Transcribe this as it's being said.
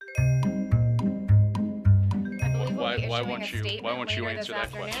Why issuing a won't you statement later answer this that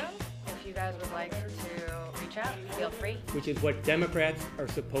afternoon. question? If you guys would like to reach out, feel free. Which is what Democrats are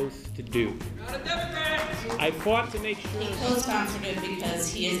supposed to do. I fought to make sure. He co-sponsored it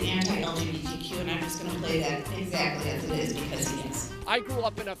because he is anti-LGBTQ, and I'm just going to play that exactly as it is because he is. I grew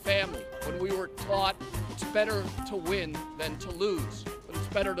up in a family when we were taught it's better to win than to lose, but it's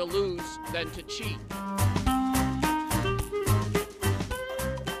better to lose than to cheat.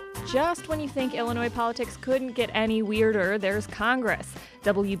 Just when you think Illinois politics couldn't get any weirder, there's Congress.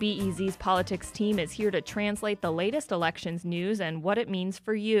 WBEZ's politics team is here to translate the latest elections news and what it means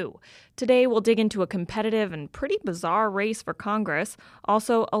for you. Today, we'll dig into a competitive and pretty bizarre race for Congress.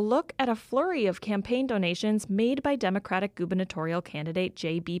 Also, a look at a flurry of campaign donations made by Democratic gubernatorial candidate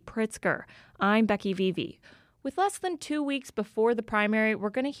J.B. Pritzker. I'm Becky Vivi. With less than 2 weeks before the primary, we're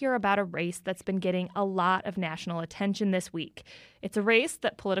going to hear about a race that's been getting a lot of national attention this week. It's a race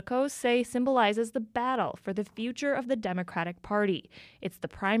that politicos say symbolizes the battle for the future of the Democratic Party. It's the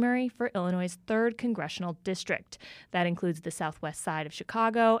primary for Illinois' 3rd congressional district. That includes the southwest side of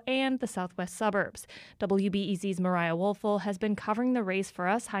Chicago and the southwest suburbs. WBEZ's Mariah Woelfel has been covering the race for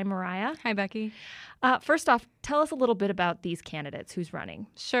us. Hi, Mariah. Hi, Becky. First off, tell us a little bit about these candidates. Who's running?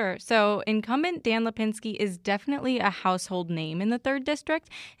 Sure. So incumbent Dan Lipinski is definitely a household name in the 3rd District.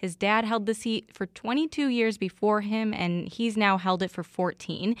 His dad held the seat for 22 years before him, and he's now held it for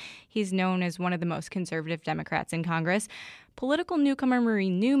 14. He's known as one of the most conservative Democrats in Congress. Political newcomer Marie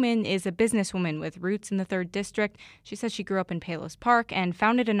Newman is a businesswoman with roots in the 3rd District. She says she grew up in Palos Park and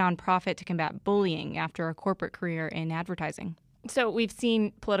founded a nonprofit to combat bullying after a corporate career in advertising. So we've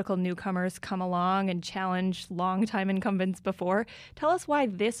seen political newcomers come along and challenge longtime incumbents before. Tell us why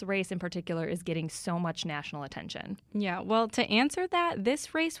this race in particular is getting so much national attention. Yeah, well, to answer that,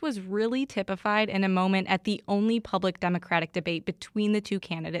 this race was really typified in a moment at the only public Democratic debate between the two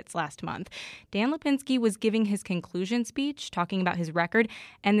candidates last month. Dan Lipinski was giving his conclusion speech, talking about his record,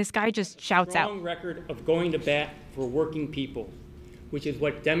 and this guy just shouts out. Strong record of going to bat for working people, which is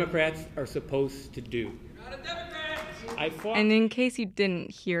what Democrats are supposed to do. Not a Democrat! And in case you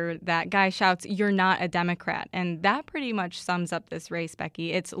didn't hear, that guy shouts, "You're not a Democrat." And that pretty much sums up this race,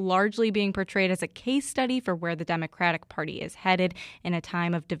 Becky. It's largely being portrayed as a case study for where the Democratic Party is headed in a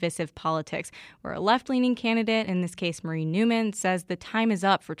time of divisive politics, where a left-leaning candidate, in this case Marie Newman, says the time is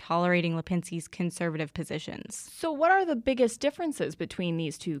up for tolerating Lipinski's conservative positions. So what are the biggest differences between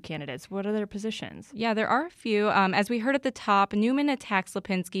these two candidates? What are their positions? Yeah, there are a few. As we heard at the top, Newman attacks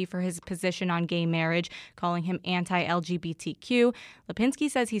Lipinski for his position on gay marriage, calling him anti-LGBTQ. Lipinski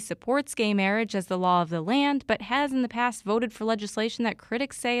says he supports gay marriage as the law of the land, but has in the past voted for legislation that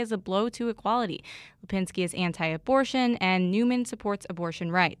critics say is a blow to equality. Lipinski is anti-abortion, and Newman supports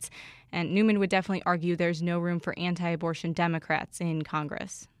abortion rights. And Newman would definitely argue there's no room for anti-abortion Democrats in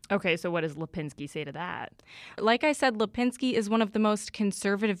Congress. Okay, so what does Lipinski say to that? Like I said, Lipinski is one of the most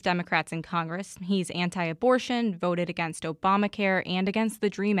conservative Democrats in Congress. He's anti-abortion, voted against Obamacare, and against the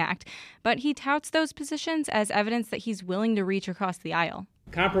DREAM Act. But he touts those positions as evidence that he's willing to reach across the aisle.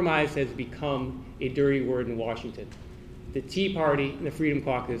 Compromise has become a dirty word in Washington. The Tea Party and the Freedom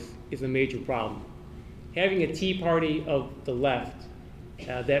Caucus is a major problem. Having a Tea Party of the left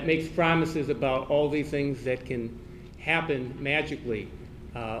that makes promises about all these things that can happen magically,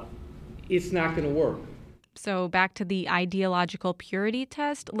 it's not going to work. So back to the ideological purity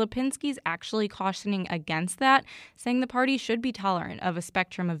test, Lipinski's actually cautioning against that, saying the party should be tolerant of a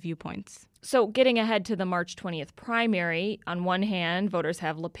spectrum of viewpoints. So getting ahead to the March 20th primary, on one hand, voters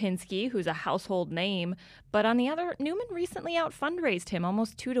have Lipinski, who's a household name, but on the other, Newman recently out-fundraised him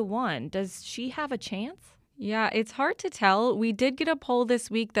almost 2-1. Does she have a chance? Yeah, it's hard to tell. We did get a poll this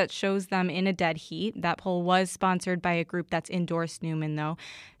week that shows them in a dead heat. That poll was sponsored by a group that's endorsed Newman, though.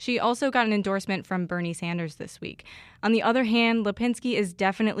 She also got an endorsement from Bernie Sanders this week. On the other hand, Lipinski is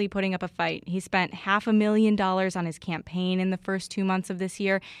definitely putting up a fight. He spent $500,000 on his campaign in the first 2 months of this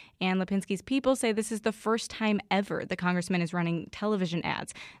year, and Lipinski's people say this is the first time ever the congressman is running television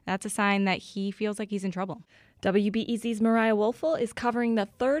ads. That's a sign that he feels like he's in trouble. WBEZ's Mariah Woelfel is covering the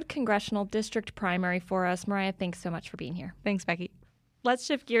 3rd Congressional District primary for us. Mariah, thanks so much for being here. Thanks, Becky. Let's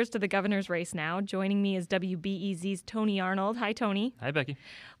shift gears to the governor's race now. Joining me is WBEZ's Tony Arnold. Hi, Tony. Hi, Becky.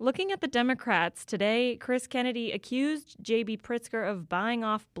 Looking at the Democrats, today Chris Kennedy accused J.B. Pritzker of buying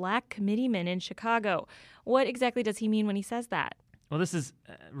off black committeemen in Chicago. What exactly does he mean when he says that? Well, this is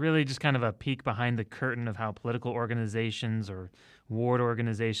really just kind of a peek behind the curtain of how political organizations or ward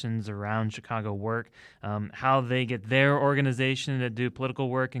organizations around Chicago work, how they get their organization to do political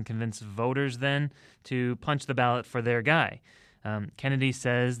work and convince voters then to punch the ballot for their guy. Kennedy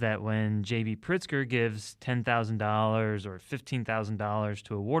says that when J.B. Pritzker gives $10,000 or $15,000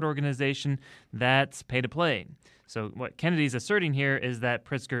 to a ward organization, that's pay to play. So what Kennedy's asserting here is that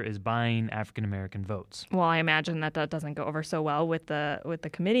Pritzker is buying African-American votes. Well, I imagine that doesn't go over so well with the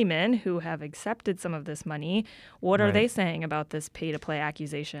committeemen who have accepted some of this money. What are they saying about this pay-to-play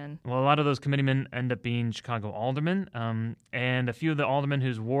accusation? Well, a lot of those committeemen end up being Chicago aldermen, and a few of the aldermen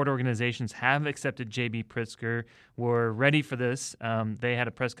whose ward organizations have accepted J.B. Pritzker were ready for this. They had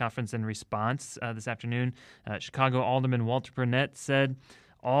a press conference in response this afternoon. Chicago alderman Walter Burnett said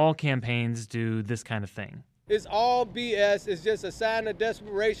all campaigns do this kind of thing. It's all BS. It's just a sign of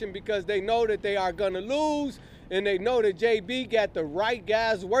desperation because they know that they are going to lose, and they know that JB got the right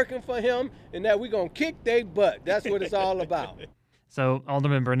guys working for him and that we're going to kick their butt. That's what it's all about. So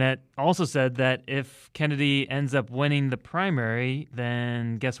Alderman Burnett also said that if Kennedy ends up winning the primary,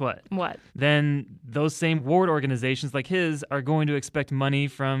 then guess what? What? Then those same ward organizations like his are going to expect money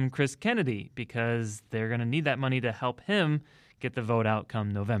from Chris Kennedy because they're going to need that money to help him get the vote out come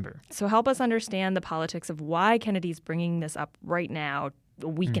November. So help us understand the politics of why Kennedy's bringing this up right now, a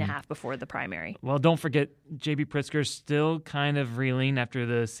week and a half before the primary. Well, don't forget, J.B. Pritzker's still kind of reeling after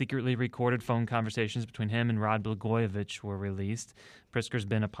the secretly recorded phone conversations between him and Rod Blagojevich were released. Pritzker's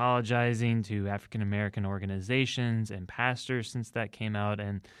been apologizing to African-American organizations and pastors since that came out,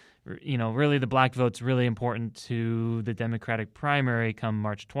 and really the black vote's really important to the Democratic primary come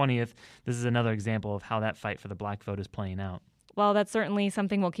March 20th. This is another example of how that fight for the black vote is playing out. Well, that's certainly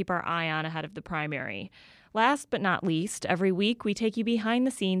something we'll keep our eye on ahead of the primary. Last but not least, every week we take you behind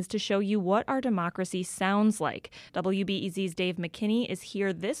the scenes to show you what our democracy sounds like. WBEZ's Dave McKinney is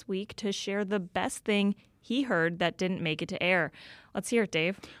here this week to share the best thing he heard that didn't make it to air. Let's hear it,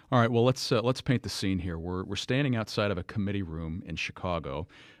 Dave. All right, well, let's paint the scene here. We're standing outside of a committee room in Chicago.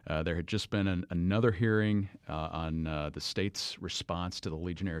 There had just been another hearing on the state's response to the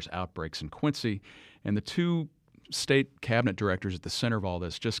Legionnaires' outbreaks in Quincy, and the two state cabinet directors at the center of all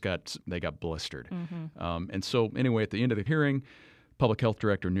this got blistered. And so anyway, at the end of the hearing, Public Health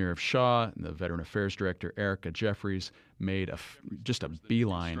Director Nirav Shah and the Veteran Affairs Director Erica Jeffries made just a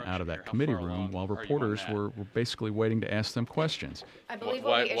beeline out of that committee room while reporters were basically waiting to ask them questions. I believe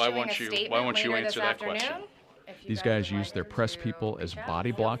we'll be issuing a statement why won't you later answer this that question? afternoon. These guys use their press people as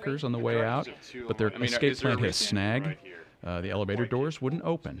body blockers on the way out, but their escape plan hit a snag. The elevator doors wouldn't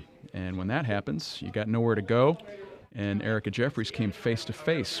open. And when that happens, you got nowhere to go. And Erica Jeffries came face to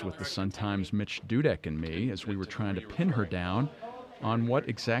face with the Sun-Times' Mitch Dudek and me as we were trying to pin her down on what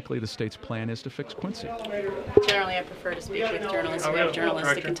exactly the state's plan is to fix Quincy. Generally, I prefer to speak with journalists who have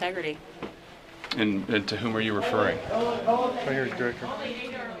journalistic integrity. And to whom are you referring? Here's Director.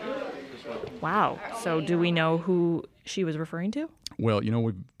 Wow. So do we know who she was referring to? Well,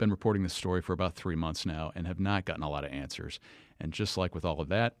 we've been reporting this story for about 3 months now and have not gotten a lot of answers. And just like with all of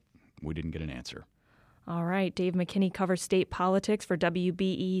that, we didn't get an answer. All right. Dave McKinney covers state politics for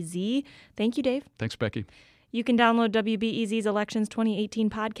WBEZ. Thank you, Dave. Thanks, Becky. You can download WBEZ's Elections 2018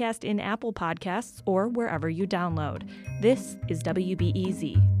 podcast in Apple Podcasts or wherever you download. This is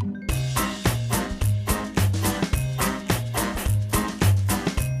WBEZ.